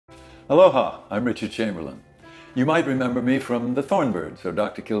Aloha, I'm Richard Chamberlain. You might remember me from the Thornbirds or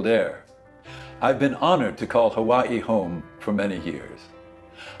Dr. Kildare. I've been honored to call Hawaii home for many years.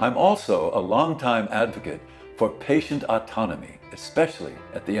 I'm also a longtime advocate for patient autonomy, especially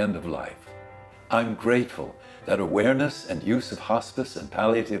at the end of life. I'm grateful that awareness and use of hospice and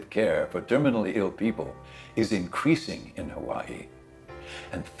palliative care for terminally ill people is increasing in Hawaii.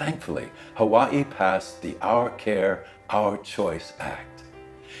 And thankfully, Hawaii passed the Our Care, Our Choice Act.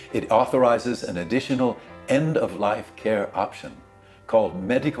 It authorizes an additional end-of-life care option called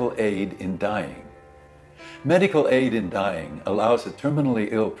medical aid in dying. Medical aid in dying allows a terminally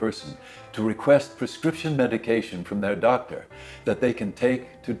ill person to request prescription medication from their doctor that they can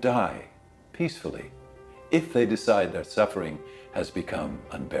take to die peacefully if they decide their suffering has become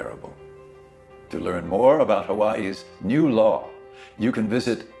unbearable. To learn more about Hawaii's new law, you can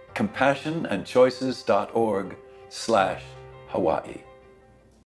visit compassionandchoices.org/Hawaii.